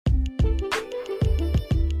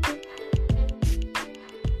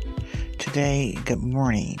today. Good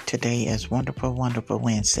morning. Today is wonderful, wonderful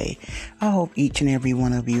Wednesday. I hope each and every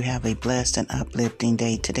one of you have a blessed and uplifting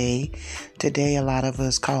day today. Today, a lot of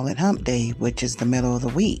us call it Hump Day, which is the middle of the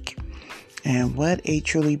week. And what a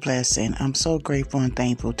truly blessing. I'm so grateful and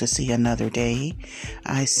thankful to see another day.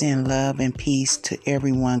 I send love and peace to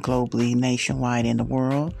everyone globally, nationwide in the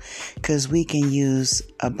world, because we can use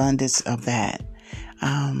abundance of that.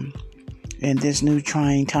 In this new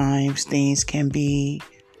trying times, things can be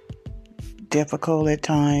difficult at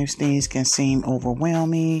times. Things can seem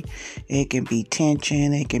overwhelming. It can be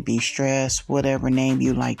tension. It can be stress, whatever name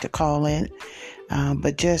you like to call it.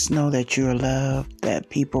 But just know that you're loved, that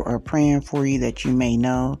people are praying for you that you may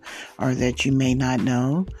know or that you may not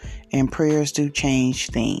know. And prayers do change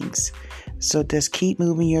things. So just keep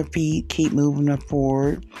moving your feet, keep moving them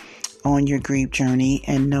forward on your grief journey,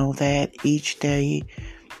 and know that each day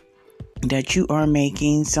that you are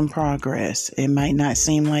making some progress. It might not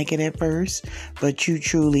seem like it at first, but you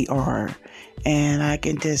truly are. And I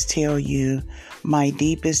can just tell you, my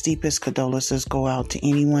deepest condolences go out to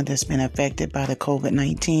anyone that's been affected by the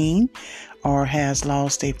COVID-19 or has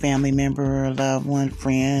lost a family member, a loved one,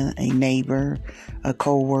 friend, a neighbor, a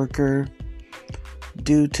co-worker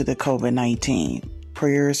due to the COVID-19.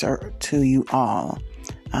 Prayers are to you all.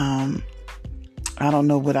 I don't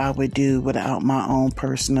know what I would do without my own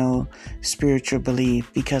personal spiritual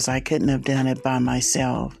belief, because I couldn't have done it by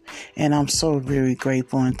myself. And I'm so very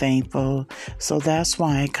grateful and thankful. So that's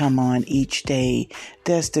why I come on each day,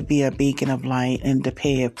 just to be a beacon of light and to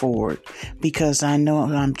pay it forward, because I know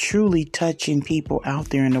I'm truly touching people out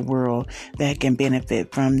there in the world that can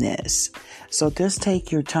benefit from this. So just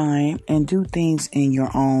take your time and do things in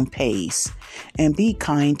your own pace and be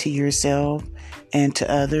kind to yourself and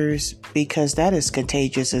to others, because that is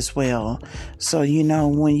contagious as well. So,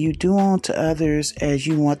 when you do unto others as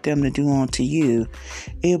you want them to do unto you,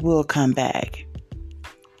 it will come back.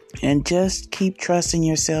 And just keep trusting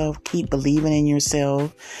yourself, keep believing in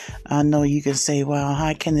yourself. I know you can say, well,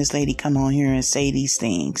 how can this lady come on here and say these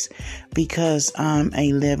things? Because I'm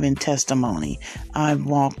a living testimony. I've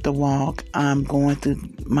walked the walk. I'm going through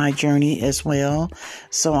my journey as well.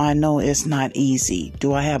 So I know it's not easy.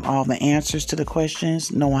 Do I have all the answers to the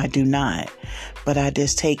questions? No, I do not. But I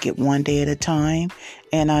just take it one day at a time.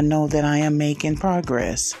 And I know that I am making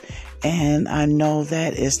progress. And I know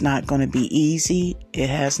that it's not going to be easy. It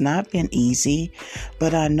has not been easy,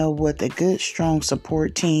 but I know with a good, strong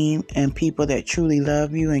support team and people that truly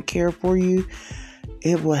love you and care for you,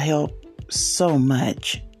 it will help so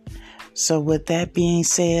much. So with that being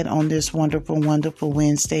said, on this wonderful, wonderful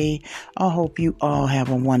Wednesday, I hope you all have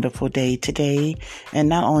a wonderful day today. And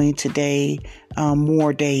not only today,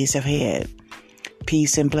 more days ahead.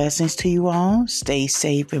 Peace and blessings to you all. Stay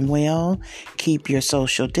safe and well. Keep your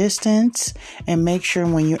social distance. And make sure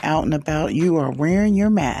when you're out and about, you are wearing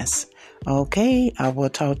your mask. Okay, I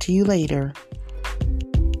will talk to you later.